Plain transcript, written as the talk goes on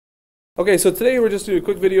Okay, so today we're just doing a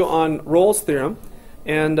quick video on Rolle's theorem,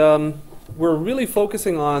 and we're really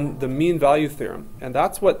focusing on the mean value theorem, and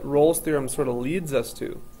that's what Rolle's theorem sort of leads us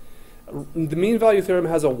to. The mean value theorem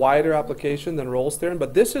has a wider application than Rolle's theorem,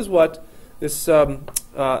 but this is what this,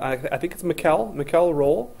 I think it's Michel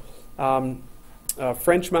Rolle,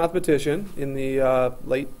 French mathematician in the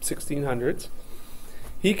late 1600s.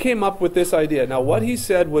 He came up with this idea. Now what he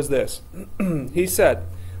said was this. He said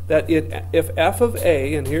that if f of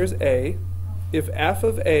a, and here's a, if f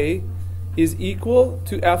of a is equal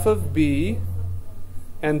to f of b,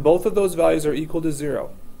 and both of those values are equal to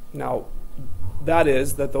 0. Now, that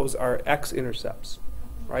is that those are x-intercepts,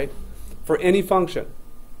 right? For any function,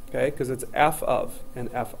 okay? Because it's f of and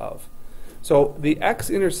f of. So the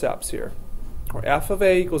x-intercepts here, or f of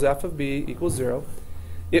a equals f of b equals 0.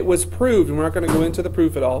 It was proved, and we're not going to go into the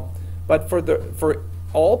proof at all, but for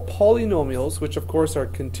all polynomials, which of course are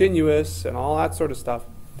continuous and all that sort of stuff,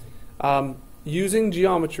 using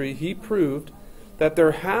geometry, he proved that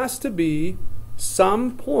there has to be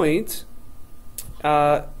some point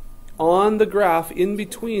on the graph in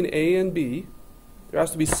between a and b. There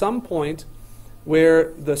has to be some point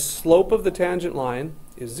where the slope of the tangent line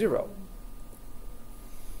is 0.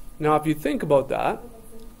 Now if you think about that,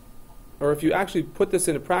 or if you actually put this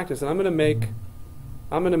into practice, and I'm going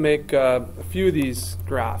to make a few of these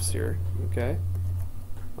graphs here, okay?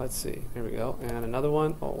 Let's see, here we go, and another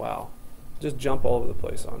one. Oh wow, just jump all over the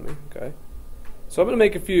place on me, okay? So I'm going to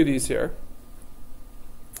make a few of these here,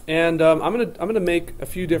 and I'm going to make a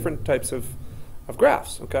few different types of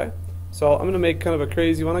graphs, okay? So I'm going to make kind of a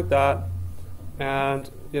crazy one like that, and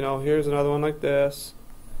here's another one like this,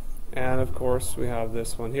 and of course we have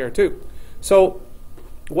this one here too. So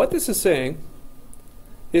what this is saying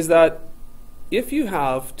is that if you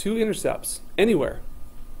have two intercepts anywhere,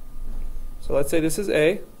 so let's say this is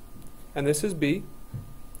A and this is B,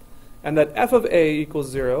 and that f of A equals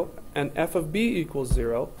 0 and f of B equals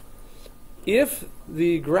 0, if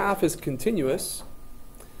the graph is continuous,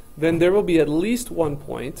 then there will be at least one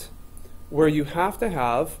point where you have to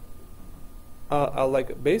have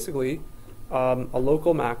basically a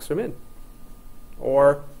local max or min,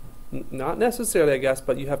 or not necessarily, I guess,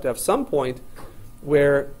 but you have to have some point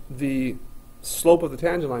where the slope of the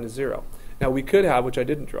tangent line is 0. Now we could have, which I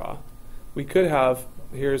didn't draw, we could have,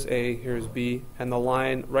 here's A, here's B, and the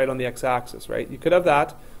line right on the x-axis, right? You could have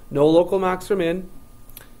that, no local max or min,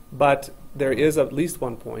 but there is at least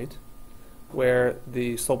one point where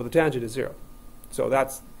the slope of the tangent is 0. So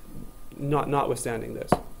that's notwithstanding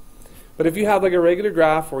this. But if you have like a regular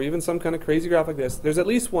graph or even some kind of crazy graph like this, there's at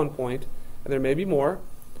least one point, and there may be more,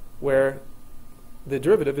 where the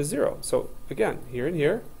derivative is 0. So again, here and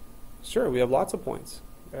here, sure, we have lots of points.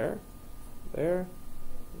 There, there,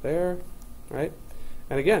 there, right?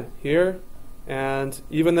 And again, here, and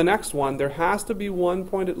even the next one, there has to be one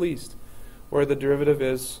point at least where the derivative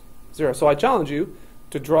is 0. So I challenge you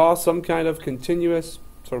to draw some kind of continuous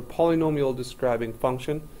sort of polynomial describing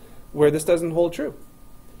function where this doesn't hold true.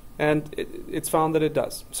 And it's found that it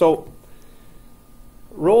does. So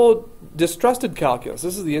Rolle distrusted calculus,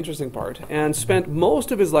 this is the interesting part, and spent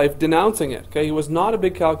most of his life denouncing it. Okay, he was not a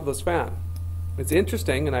big calculus fan. It's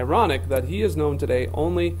interesting and ironic that he is known today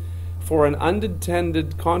only for an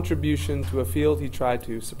unintended contribution to a field he tried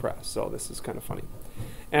to suppress. So this is kind of funny.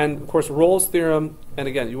 And of course Rolle's theorem, and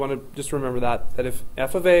again you want to just remember that if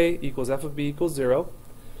f of a equals f of b equals 0,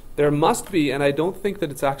 there must be, and I don't think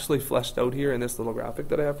that it's actually fleshed out here in this little graphic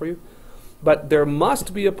that I have for you, but there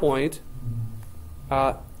must be a point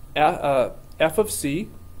f of c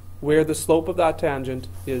where the slope of that tangent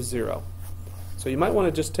is 0. So you might want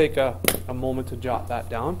to just take a moment to jot that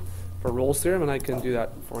down for Rolle's theorem, and I can do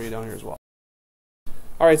that for you down here as well.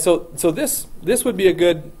 Alright, so this would be a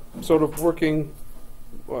good sort of working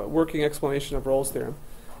explanation of Rolle's theorem.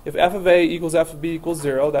 If f of a equals f of b equals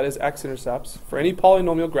 0, that is x-intercepts, for any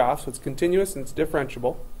polynomial graph, so it's continuous and it's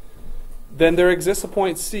differentiable, then there exists a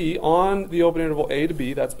point c on the open interval a to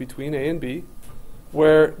b, that's between a and b,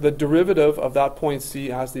 where the derivative of that point c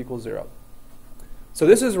has to equal 0. So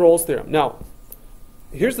this is Rolle's theorem. Now,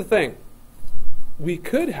 here's the thing. We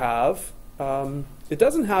could have, it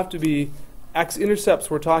doesn't have to be x-intercepts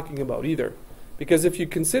we're talking about either, because if you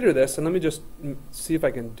consider this, and let me just see if I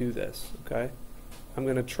can do this, okay? I'm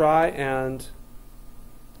going to try and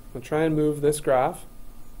move this graph.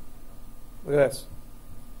 Look at this.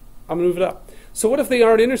 I'm going to move it up. So what if they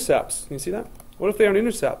aren't intercepts? Can you see that? What if they aren't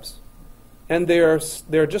intercepts? And they're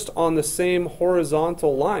just on the same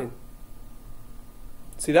horizontal line.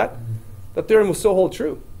 See that? The theorem will still hold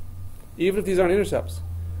true, even if these aren't intercepts.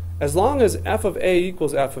 As long as f of a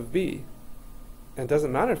equals f of b, and it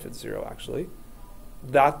doesn't matter if it's 0 actually,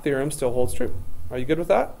 that theorem still holds true. Are you good with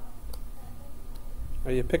that?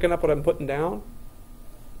 Are you picking up what I'm putting down?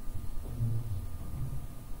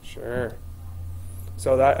 Sure.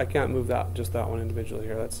 So that I can't move that, just that one individually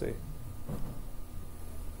here. Let's see.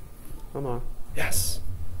 Come on. Yes.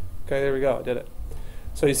 Okay, there we go. I did it.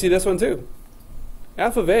 So you see this one too.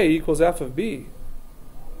 F of A equals F of B.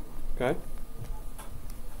 Okay.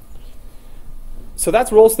 So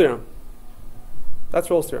that's Rolle's theorem. That's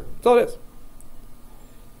Rolle's theorem. That's all it is.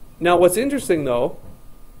 Now what's interesting though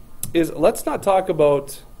is let's not talk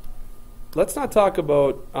about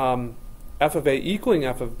f of A equaling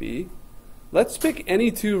f of B. Let's pick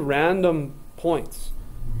any two random points.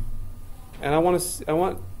 And I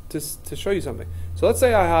want to show you something. So let's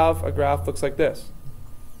say I have a graph looks like this.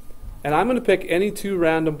 And I'm going to pick any two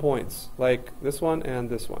random points, like this one and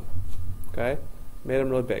this one. Okay? Made them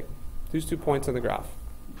really big. These 2 points on the graph.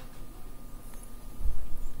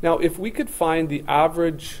 Now, if we could find the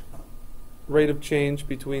average rate of change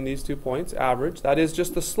between these 2 points, average, that is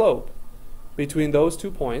just the slope between those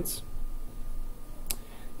 2 points.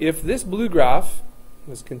 If this blue graph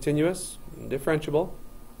is continuous and differentiable,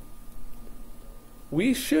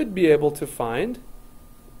 we should be able to find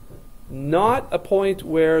not a point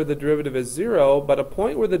where the derivative is 0, but a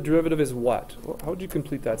point where the derivative is what? How would you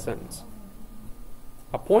complete that sentence?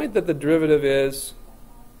 A point that the derivative is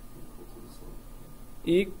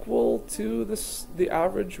equal to the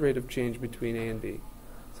average rate of change between A and B.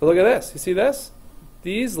 So look at this. You see this?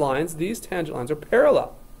 These lines, these tangent lines are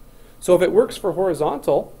parallel. So if it works for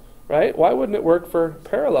horizontal, right, why wouldn't it work for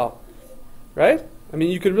parallel? Right? I mean,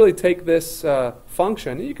 you could really take this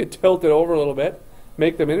function, and you could tilt it over a little bit,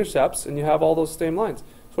 make them intercepts, and you have all those same lines.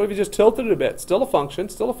 So if you just tilted it a bit, still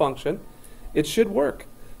a function, it should work.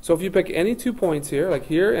 So if you pick any 2 points here, like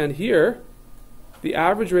here and here, the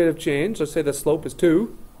average rate of change, let's say the slope is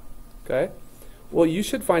 2, okay? Well, you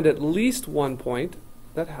should find at least one point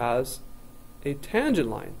that has a tangent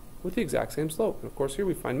line with the exact same slope. And of course, here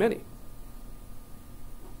we find many.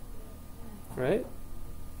 Right?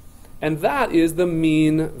 And that is the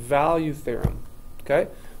mean value theorem. Okay?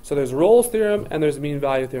 So there's Rolle's theorem and there's the mean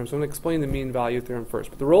value theorem. So I'm going to explain the mean value theorem first.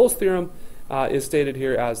 But the Rolle's theorem is stated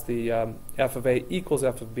here as the f of A equals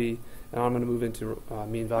f of B. And I'm going to move into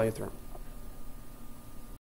mean value theorem.